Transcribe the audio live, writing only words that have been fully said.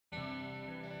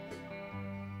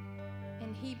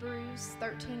Hebrews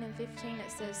 13 and 15,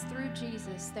 it says, "Through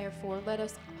Jesus, therefore, let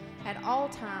us at all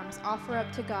times offer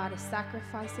up to God a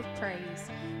sacrifice of praise,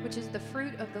 which is the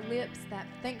fruit of the lips that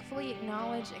thankfully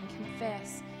acknowledge and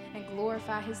confess and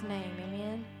glorify His name."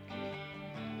 Amen.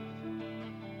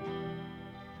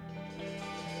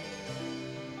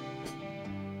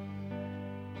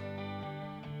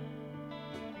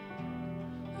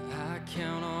 I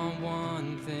count on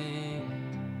one thing: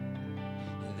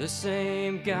 the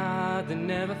same God that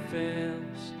never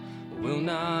fails will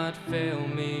not fail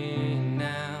me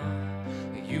now.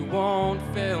 You won't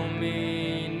fail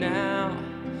me now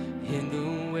in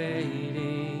the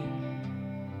waiting.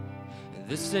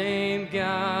 The same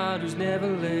God who's never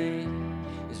late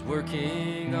is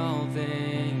working all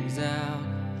things out.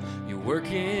 You're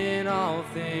working all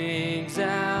things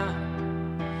out.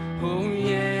 Oh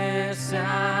yes,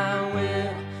 I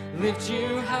will lift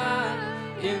you high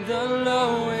in the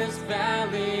lowest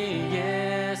valley.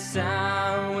 Yes,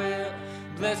 I will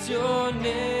bless your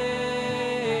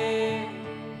name.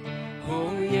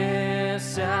 Oh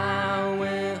yes, I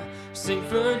will sing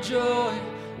for joy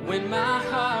when my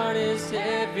heart is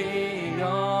heavy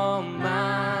all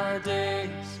my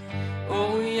days.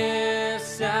 Oh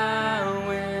yes, I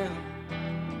will.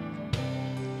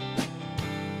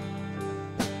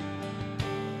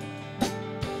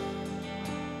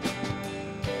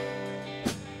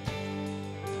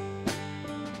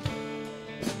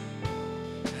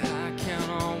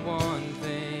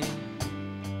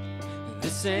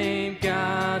 Same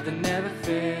God that never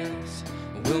fails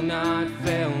will not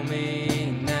fail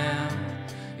me now.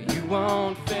 You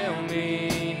won't fail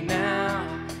me now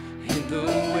in the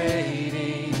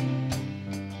waiting.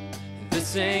 The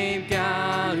same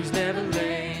God who's never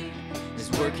late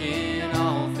is working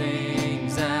all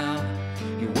things out.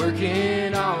 You're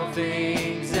working all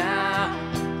things out.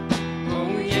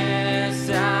 Oh yes,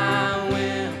 I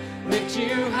will lift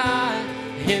you high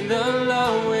in the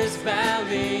lowest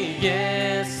valley.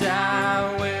 Yes,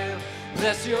 I will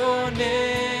bless your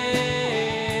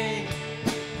name.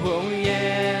 Oh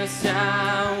yes,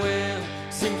 I will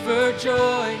sing for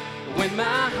joy when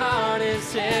my heart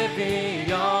is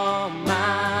heavy all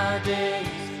my days.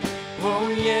 Oh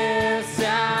yes,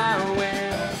 I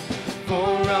will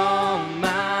for all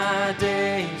my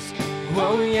days.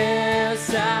 Oh yes,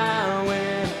 I will.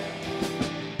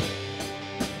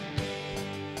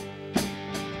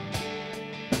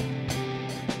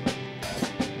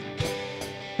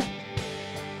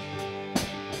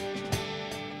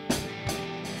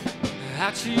 I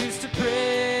choose to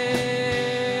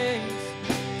praise,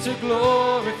 to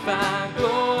glorify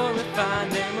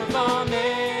name of all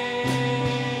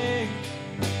names.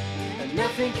 And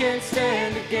nothing can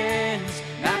stand against.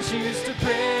 I choose to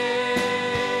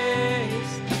praise,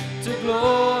 to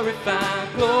glorify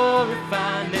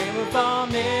name of all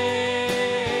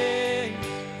names.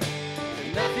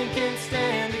 And nothing can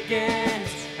stand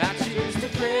against. I choose to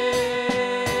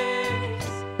praise,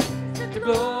 to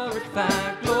glorify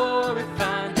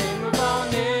name of all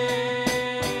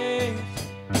names,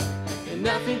 and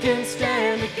nothing can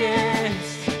stand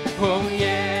against. Oh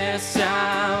yes,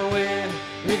 I will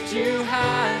lift you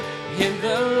high in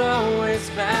the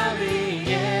lowest valley.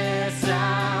 Yes,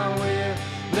 I will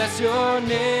bless your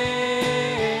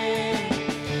name.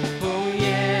 Oh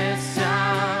yes,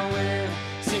 I will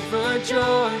sing for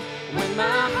joy when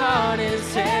my heart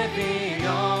is heavy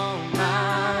all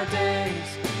my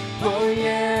days. Oh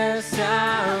yes,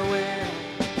 I will.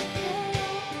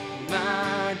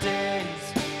 My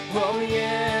days. Oh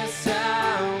yes,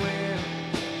 I will.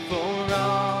 For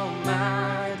all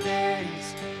my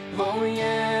days. Oh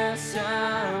yes,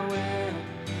 I will.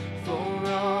 For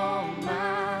all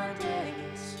my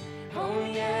days. Oh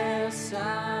yes,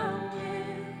 I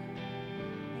will.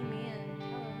 Amen.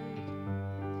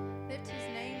 Hallelujah. Lift His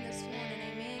name this morning.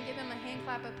 Amen. Give Him a hand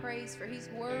clap of praise, for He's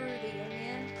worthy.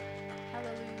 Amen.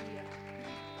 Hallelujah.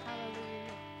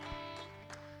 Hallelujah.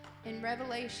 In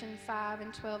Revelation 5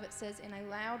 and 12, it says, "In a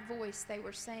loud voice they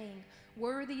were saying,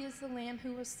 Worthy is the Lamb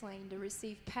who was slain to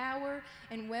receive power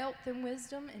and wealth and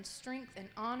wisdom and strength and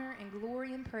honor and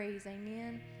glory and praise."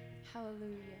 Amen.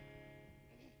 Hallelujah.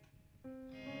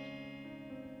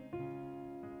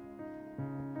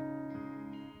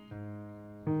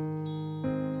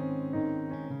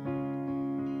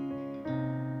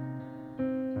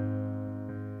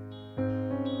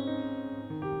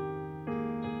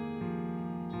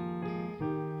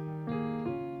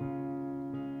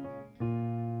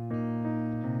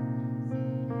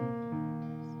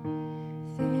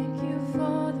 Thank you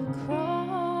for the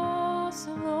cross,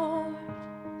 Lord.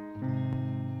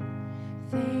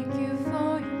 Thank you for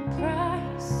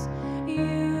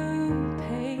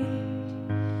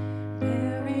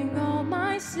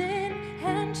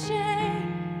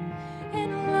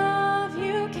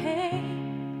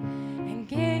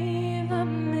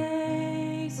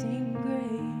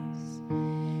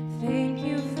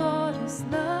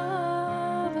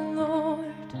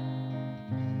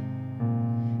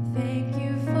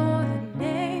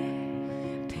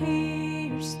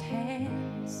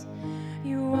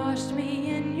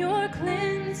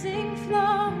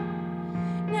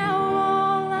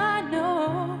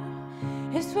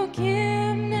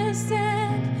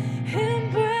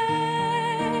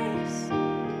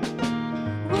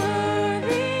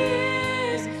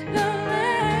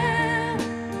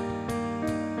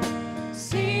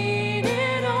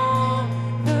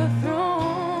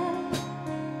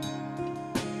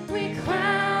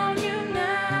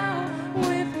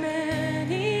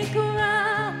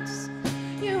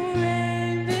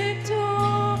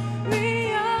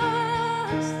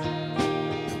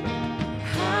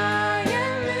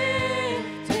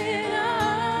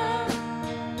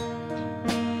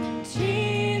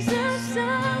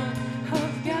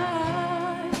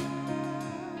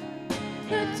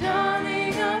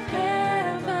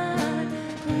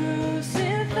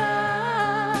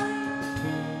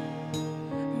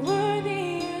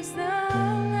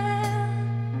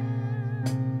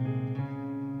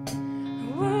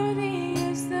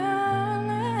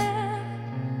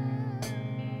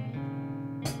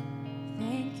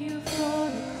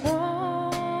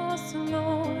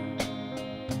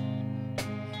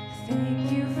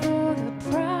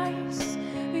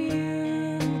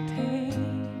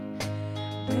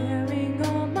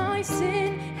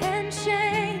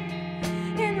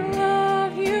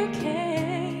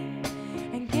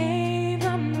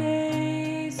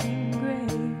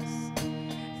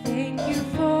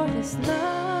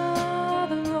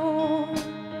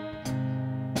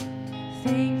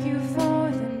Thank you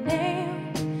for the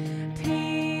nail-pierced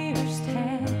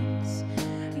hands.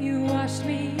 You washed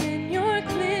me in your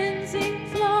cleansing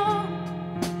flow.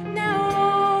 Now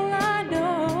all I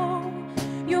know,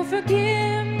 your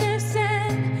forgiveness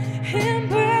and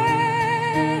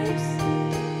embrace.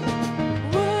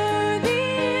 Worthy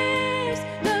is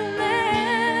the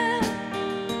Lamb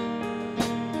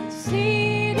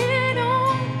seated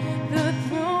on the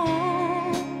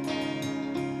throne.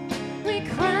 We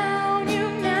crown you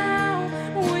now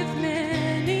with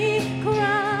many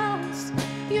crowns.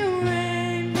 You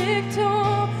reign victorious,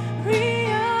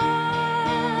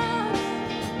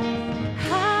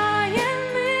 high and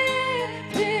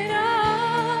lifted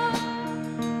up.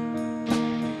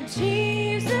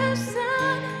 Jesus,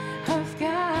 Son of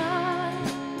God,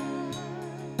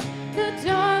 the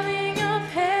darling of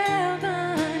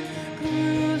heaven,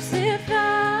 crucified.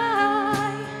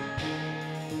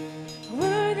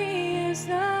 Worthy is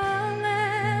the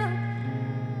Lamb.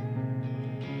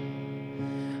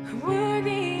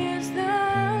 Worthy is the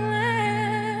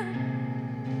Lamb.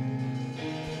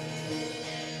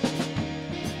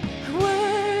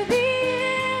 Worthy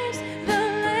is the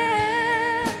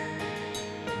Lamb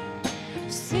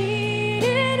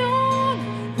seated on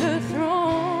the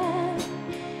throne.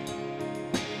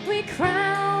 We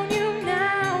crown you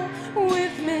now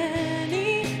with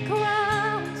many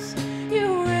crowns.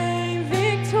 You reign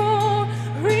victorious.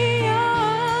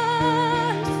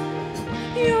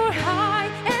 You're high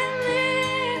and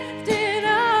lifted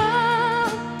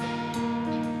up.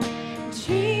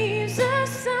 Jesus,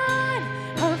 Son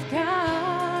of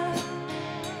God,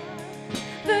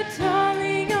 the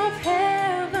darling of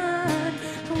heaven,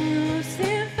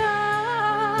 crucified.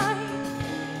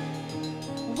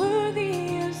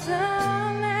 Worthy is the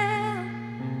Lamb.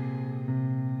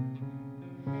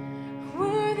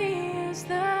 Worthy is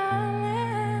the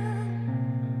Lamb.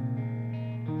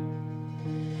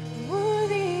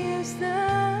 Worthy is the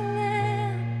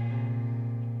Lamb.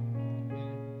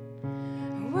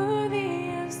 Worthy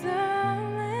is the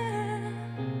Lamb.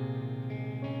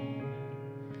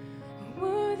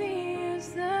 Worthy is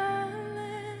the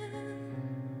Lamb.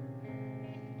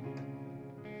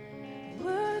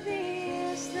 Worthy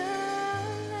is the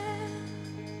Lamb.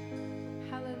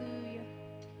 Hallelujah.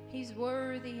 He's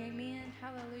worthy. Amen.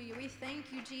 Hallelujah. We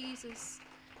thank you, Jesus.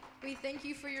 We thank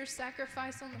you for your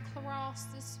sacrifice on the cross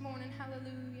this morning.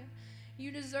 Hallelujah.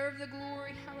 You deserve the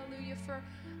glory. Hallelujah. For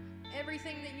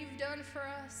everything that you've done for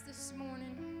us this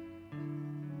morning.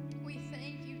 We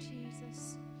thank you,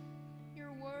 Jesus.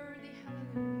 You're worthy.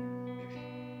 Hallelujah.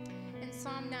 In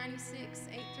Psalm 96,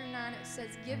 8-9, it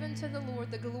says, "Give unto the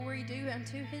Lord the glory due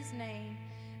unto his name.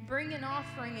 Bring an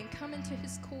offering and come into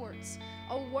his courts.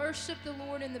 Oh, worship the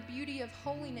Lord in the beauty of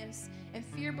holiness and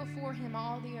fear before him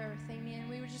all the earth." Amen.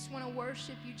 We just want to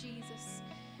worship you, Jesus,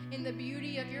 in the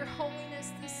beauty of your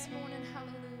holiness this morning.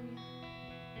 Hallelujah.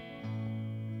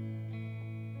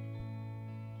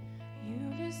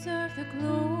 You deserve the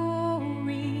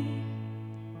glory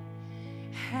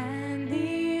and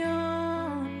the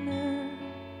honor.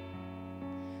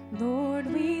 Lord,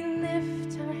 we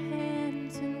lift our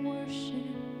hands in worship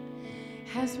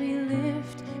as we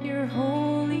lift your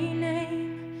holy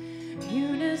name.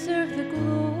 You deserve the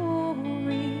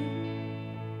glory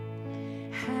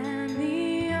and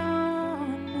the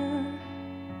honor.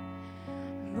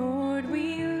 Lord,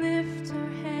 we lift our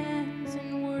hands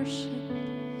in worship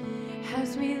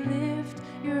as we lift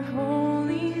your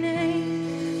holy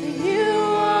name. You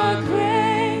are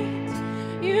great.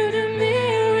 You do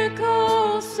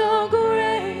miracles so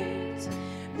great.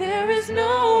 There is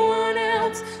no one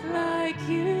else like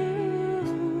you.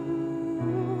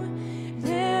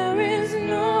 There is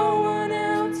no one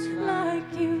else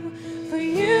like you. For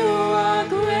you are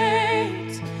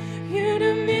great. You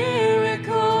do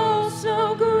miracles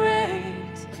so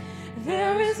great.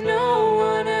 There is no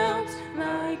one else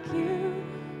like you.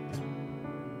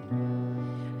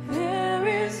 There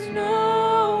is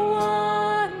no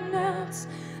one else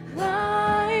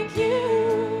like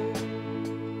you.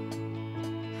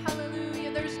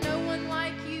 Hallelujah. There's no one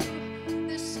like you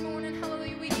this morning.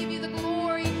 Hallelujah. We give you the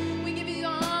glory. We give you the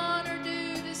honor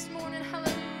due this morning.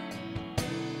 Hallelujah.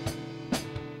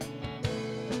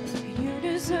 You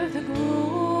deserve the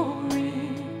glory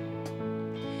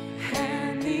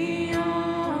and the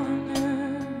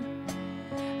honor.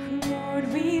 Lord,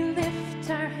 we lift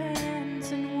our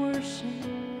hands in worship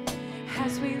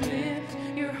as we lift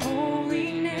your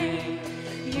holy name.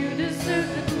 You deserve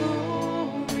the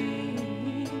glory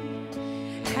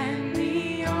and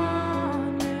the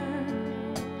honor.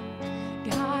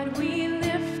 God, we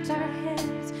lift our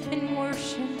hands in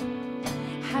worship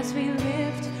as we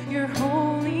lift your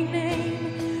holy name.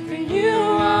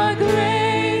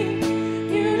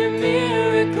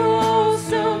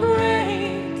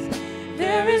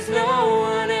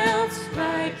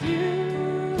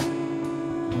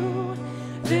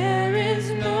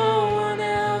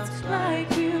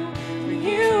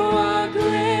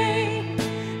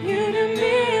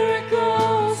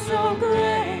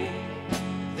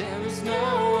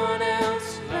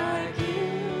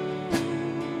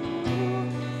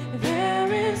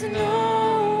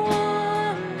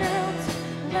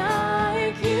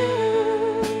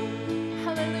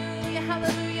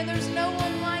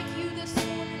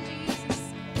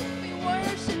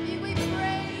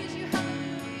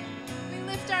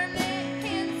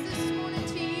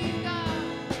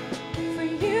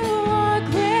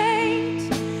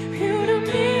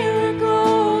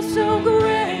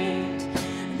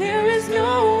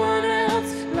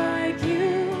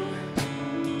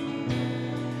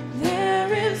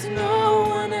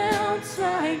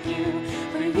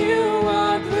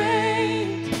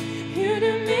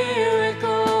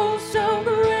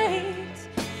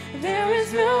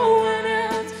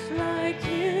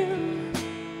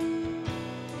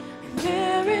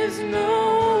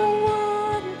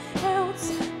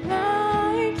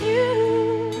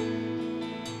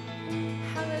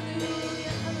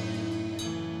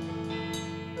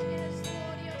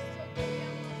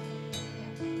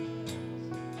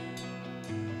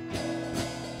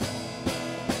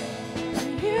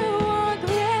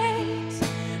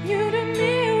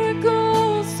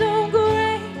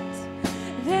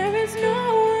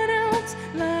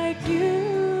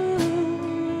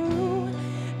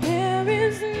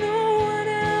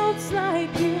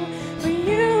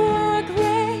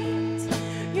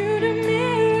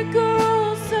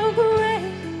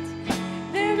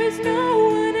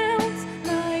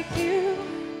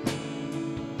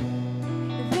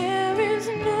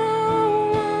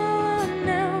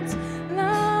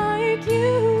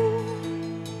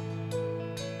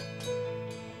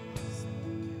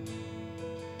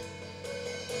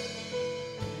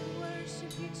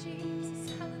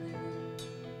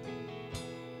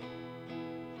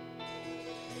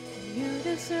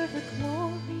 deserve the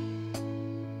glory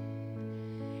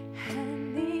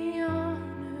and the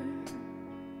honor.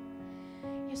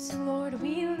 Yes, Lord,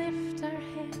 we lift our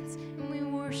hands and we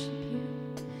worship you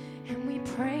and we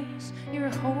praise your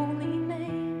holy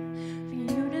name, for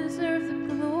you deserve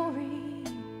the glory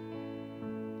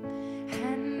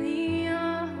and the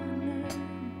honor.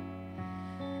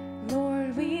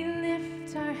 Lord, we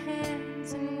lift our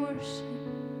hands and worship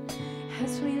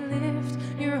as we lift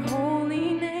your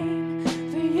holy name,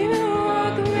 for you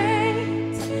are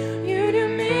great. You do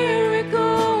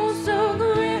miracles so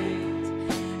great.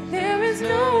 There is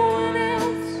no one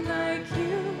else like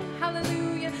you.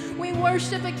 Hallelujah. We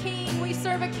worship a king. We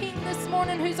serve a king this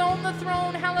morning who's on the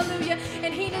throne. Hallelujah.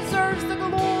 And he deserves the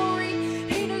glory.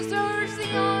 He deserves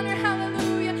the honor.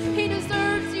 Hallelujah. He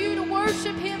deserves you to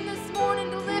worship him this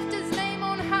morning, to lift his name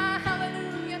on high.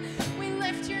 Hallelujah. We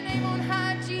lift your name on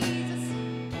high, Jesus.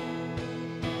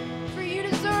 For you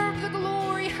deserve the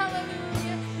glory.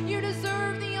 Hallelujah. You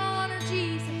deserve the honor,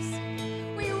 Jesus.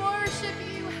 We worship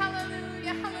you.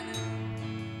 Hallelujah.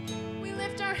 Hallelujah. We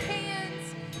lift our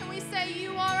hands and we say,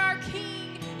 you are our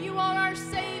King. You are our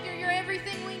Savior. You're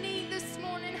everything we need this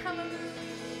morning. Hallelujah.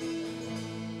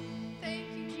 Thank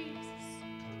you, Jesus.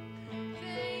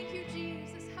 Thank you,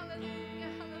 Jesus.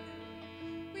 Hallelujah.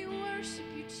 Hallelujah. We worship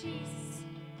you, Jesus.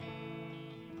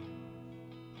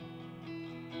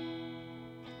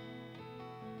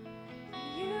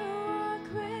 You are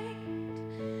great.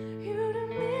 You do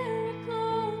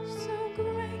miracles so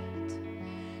great.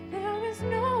 There is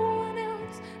no one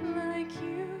else like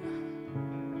you.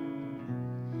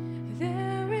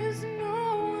 There is no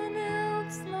one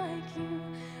else like you.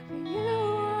 For you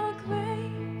are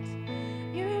great.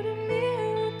 You do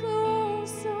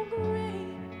miracles so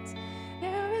great.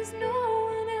 There is no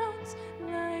one else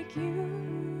like you.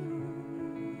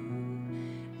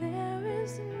 There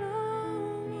is no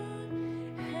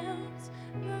one else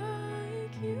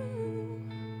like you.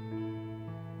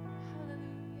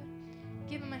 Hallelujah.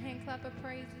 Give him a hand clap of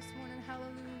praise this morning.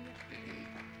 Hallelujah.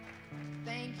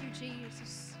 Thank you,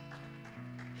 Jesus.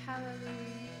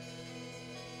 Hallelujah.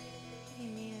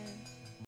 Amen.